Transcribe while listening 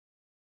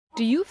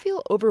Do you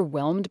feel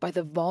overwhelmed by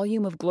the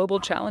volume of global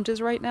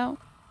challenges right now?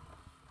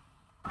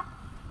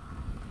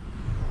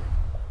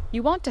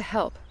 You want to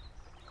help,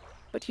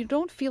 but you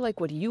don't feel like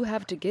what you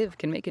have to give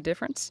can make a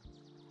difference?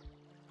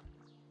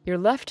 You're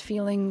left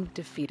feeling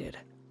defeated.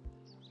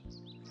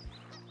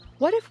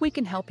 What if we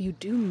can help you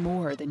do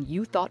more than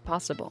you thought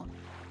possible?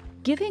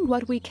 Giving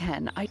What We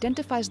Can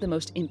identifies the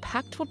most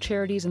impactful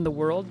charities in the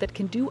world that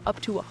can do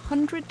up to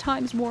 100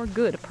 times more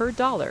good per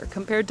dollar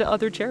compared to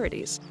other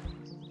charities.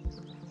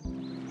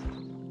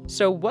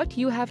 So what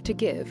you have to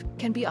give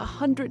can be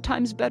 100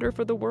 times better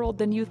for the world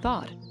than you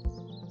thought.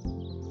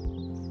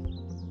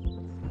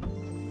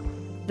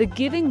 The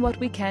Giving What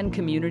We Can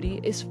community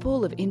is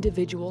full of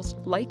individuals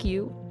like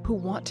you who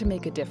want to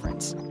make a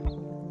difference.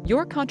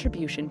 Your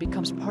contribution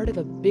becomes part of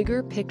a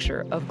bigger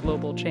picture of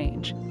global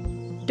change.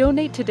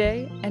 Donate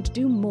today and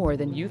do more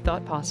than you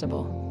thought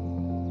possible.